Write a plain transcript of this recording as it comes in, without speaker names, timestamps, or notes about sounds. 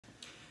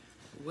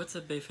What's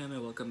up, Bay family?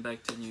 Welcome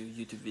back to a new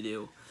YouTube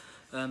video.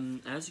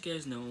 As you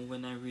guys know,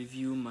 when I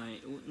review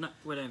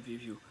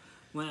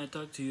when I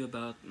talk to you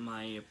about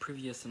my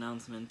previous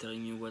announcement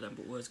telling you what I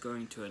was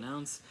going to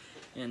announce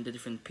and the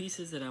different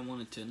pieces that I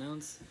wanted to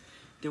announce,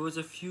 there was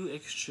a few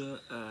extra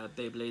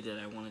Beyblade that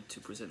I wanted to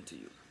present to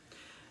you.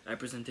 I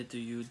presented to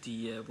you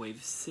the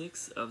Wave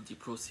 6 of the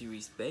Pro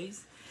Series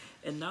base,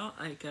 and now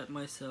I got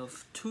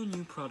myself two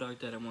new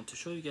products that I want to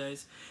show you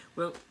guys.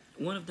 Well,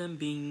 one of them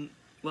being,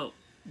 well,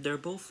 they're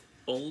both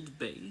old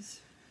bays,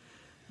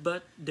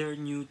 but they're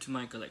new to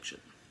my collection.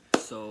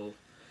 So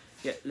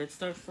yeah, let's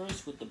start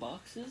first with the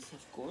boxes,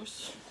 of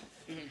course.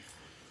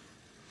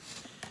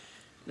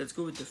 Let's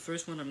go with the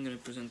first one I'm going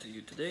to present to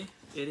you today.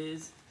 It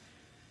is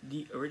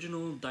the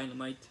original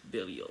Dynamite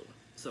Belial.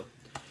 So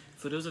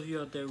for those of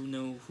you out there who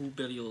know who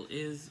Belial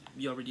is,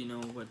 you already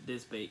know what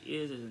this bay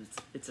is.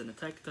 It's an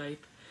attack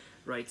type,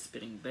 right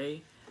spinning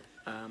bay.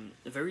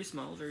 Very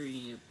small,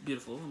 very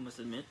beautiful, I must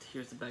admit.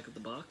 Here's the back of the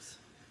box,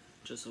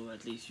 just so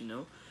at least you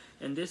know.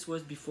 And this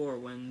was before,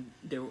 when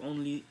there were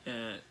only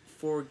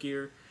 4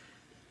 gear,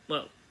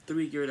 well,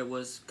 3 gear that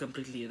was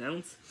completely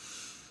announced.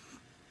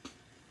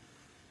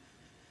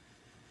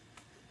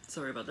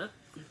 Sorry about that.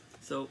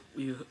 So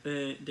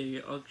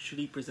they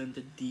actually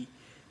presented the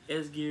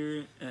S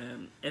gear,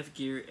 F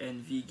gear,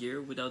 and V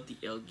gear without the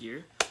L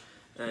gear.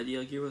 The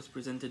L gear was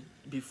presented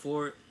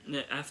before,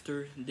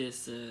 after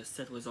this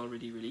set was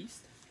already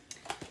released.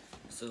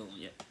 So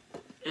yeah,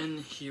 and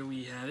here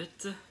we have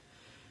it.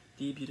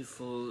 The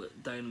beautiful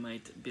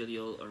Dynamite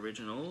Belial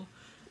original,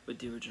 with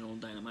the original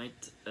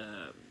Dynamite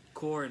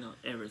core and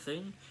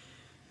everything,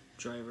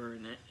 driver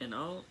and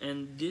all.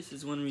 And this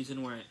is one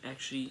reason why I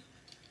actually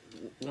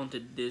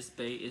wanted this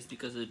bay, is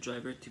because of the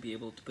driver, to be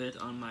able to put it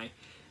on my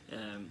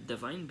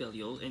Divine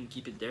Belial and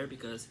keep it there,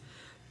 because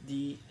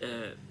the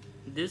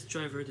this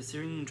driver, the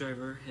steering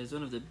driver, is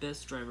one of the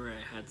best driver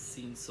I had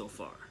seen so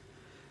far.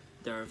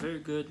 They are very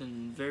good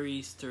and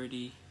very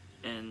sturdy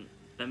and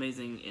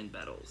amazing in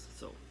battles.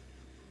 So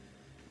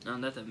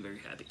on that, I'm very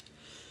happy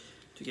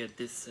to get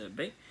this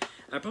bay.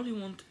 I probably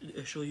won't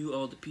show you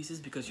all the pieces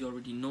because you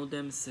already know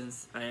them,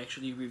 since I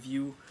actually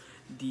review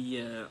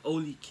the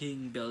Holy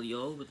King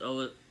Belial with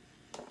all it.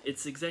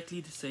 It's exactly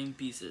the same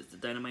pieces: the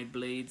dynamite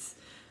blades,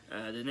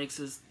 the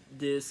Nexus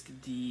disc,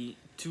 the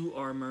 2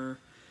 armor,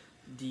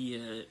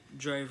 the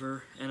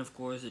driver, and of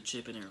course the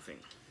chip and everything.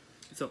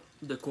 So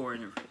the core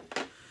and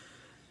everything.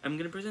 I'm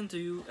gonna present to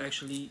you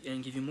actually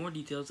and give you more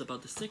details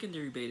about the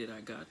secondary bay that I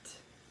got.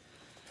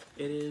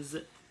 It is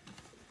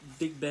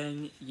Big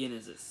Bang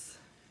Genesis,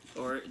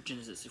 or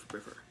Genesis if you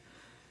prefer.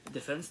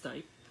 Defense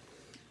type,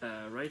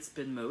 right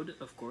spin mode,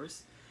 of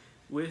course,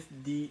 with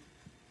the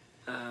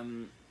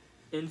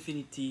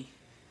Infinity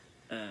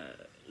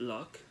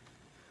lock,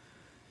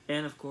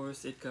 and of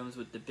course it comes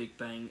with the Big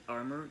Bang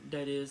armor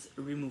that is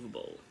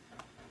removable.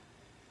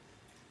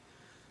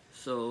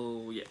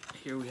 So yeah,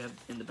 here we have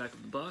in the back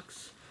of the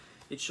box.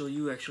 It shows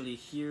you actually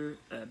here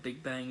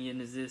Big Bang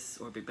Genesis,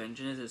 or Big Bang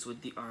Genesis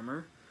with the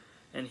armor.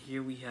 And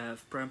here we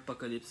have Prime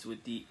Apocalypse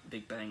with the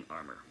Big Bang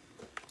armor.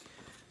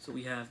 So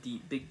we have the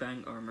Big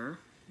Bang armor,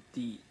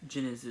 the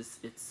Genesis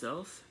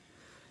itself.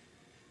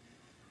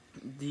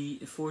 The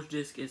Forge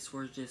Disc is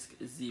Forge Disc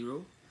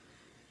 0.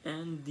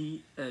 And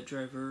the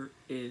driver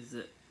is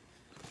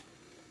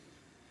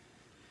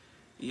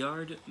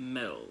Yard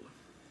Metal.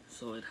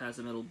 So it has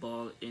a metal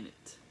ball in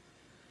it.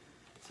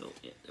 So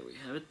yeah, there we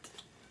have it.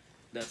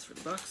 That's for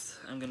the box.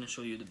 I'm gonna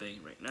show you the bay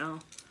right now.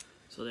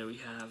 So there we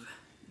have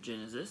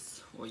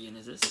Genesis, or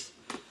Genesis.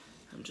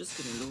 I'm just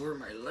gonna lower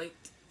my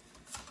light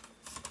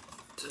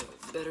to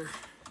better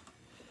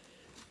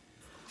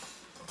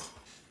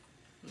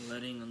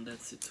lighting on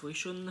that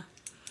situation.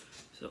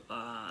 So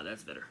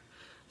that's better.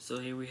 So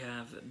here we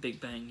have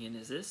Big Bang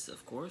Genesis,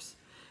 of course.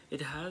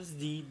 It has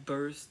the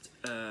burst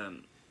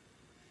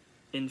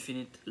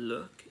infinite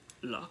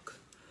lock.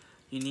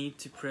 You need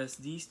to press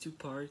these 2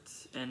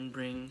 parts and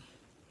bring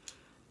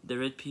the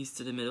red piece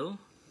to the middle.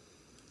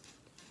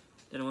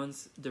 Then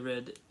once the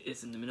red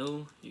is in the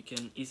middle, you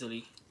can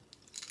easily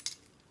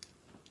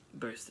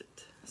burst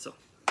it. So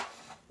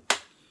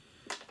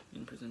I'm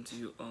going to present to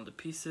you all the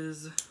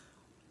pieces.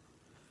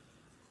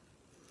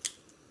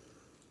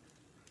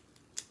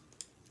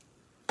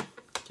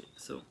 Okay,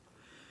 so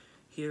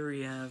here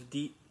we have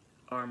the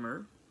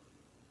armor,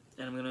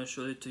 and I'm going to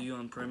show it to you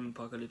on Prime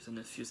Apocalypse in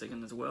a few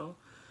seconds as well.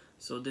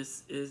 So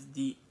this is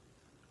the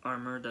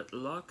armor that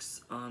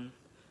locks on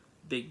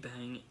Big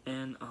Bang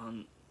and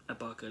on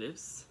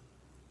Apocalypse,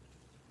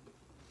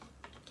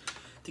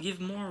 to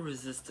give more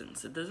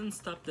resistance. It doesn't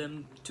stop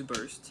them to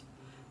burst,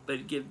 but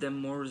it gives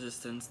them more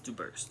resistance to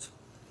burst.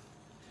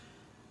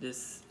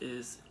 This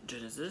is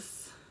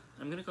Genesis.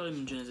 I'm gonna call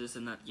him Genesis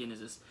and not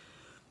Genesis.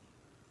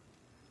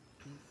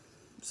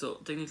 So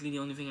technically the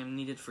only thing I'm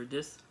needed for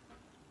this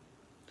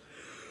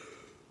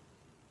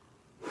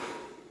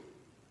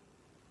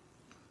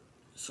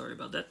sorry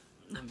about that,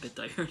 I'm a bit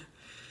tired.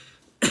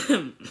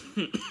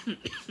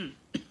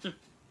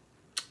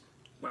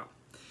 Wow.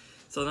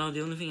 So now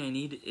the only thing I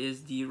need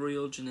is the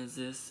Royal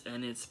Genesis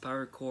and its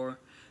power core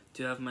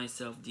to have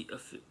myself the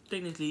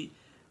technically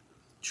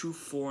true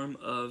form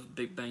of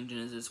Big Bang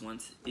Genesis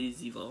once it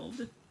is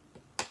evolved.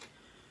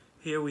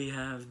 Here we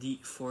have the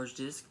Forge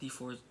Disc, the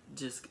Forge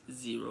Disc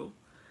 0.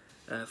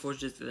 Forge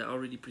Disc that I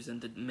already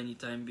presented many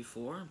times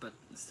before, but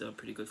still a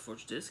pretty good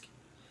Forge Disc.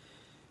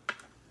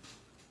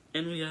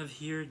 And we have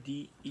here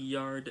the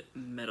Yard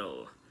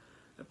Metal.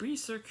 A pretty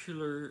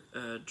circular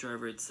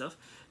driver itself.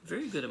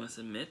 Very good, I must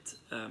admit.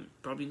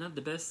 Probably not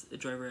the best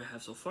driver I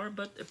have so far,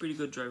 but a pretty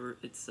good driver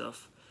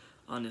itself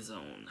on his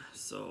own.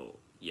 So,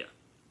 yeah.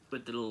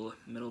 With the little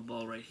metal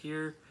ball right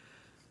here.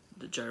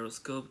 The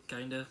gyroscope,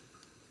 kinda.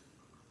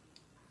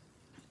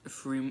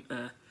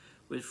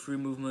 With free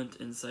movement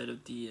inside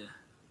of the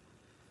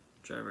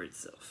driver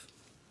itself.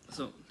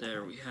 So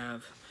there we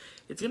have.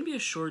 It's gonna be a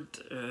short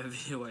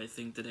video, I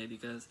think, today,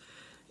 because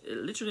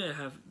literally I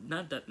have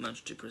not that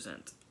much to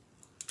present.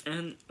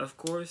 And of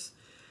course,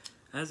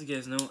 as you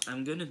guys know,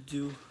 I'm gonna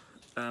do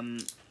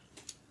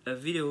a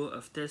video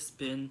of test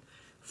spin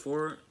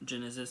for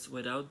Genesis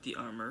without the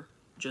armor,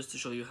 just to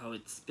show you how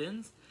it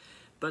spins.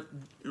 But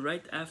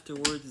right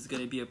afterwards is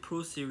gonna be a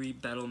Pro Series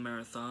Battle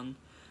Marathon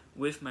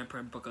with my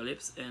Prime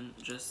Apocalypse, and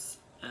just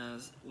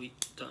as we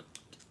talked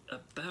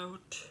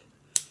about,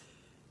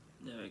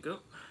 there we go,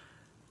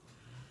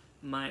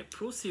 my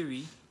Pro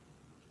Series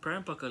Prime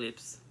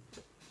Apocalypse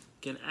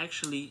can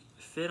actually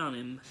fit on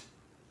him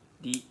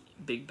the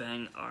Big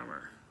Bang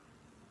armor.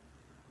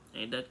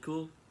 Ain't that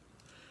cool?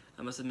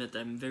 I must admit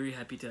I'm very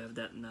happy to have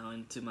that now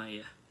into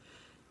my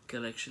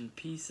collection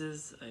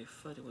pieces. I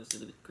thought it was a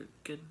little bit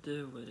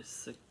crooked. Wait a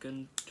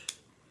second.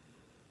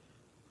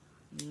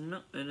 No,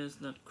 it is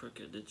not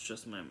crooked, it's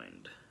just my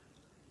mind.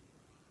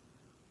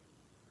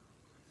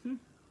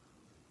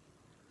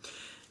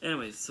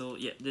 Anyways, so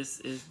yeah, this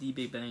is the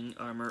Big Bang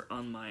armor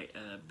on my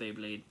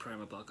Beyblade Prime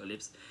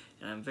Apocalypse,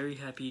 and I'm very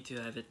happy to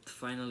have it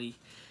finally,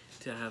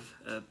 to have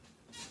a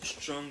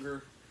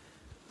stronger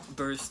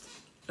burst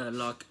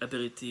lock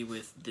ability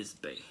with this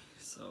bay.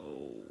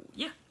 So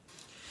yeah.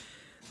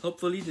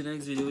 Hopefully the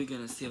next video you're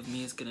gonna see of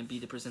me is gonna be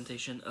the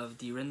presentation of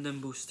the random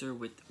booster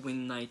with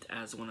Wing Knight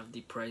as one of the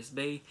prize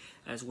bay,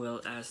 as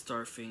well as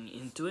Starfing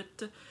into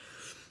it.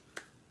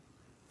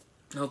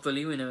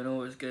 Hopefully, we never know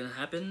what's gonna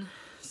happen.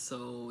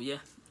 So yeah,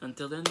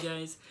 until then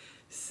guys,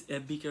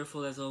 be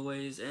careful as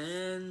always,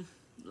 and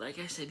like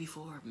I said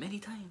before many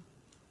times,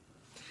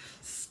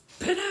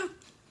 spin out!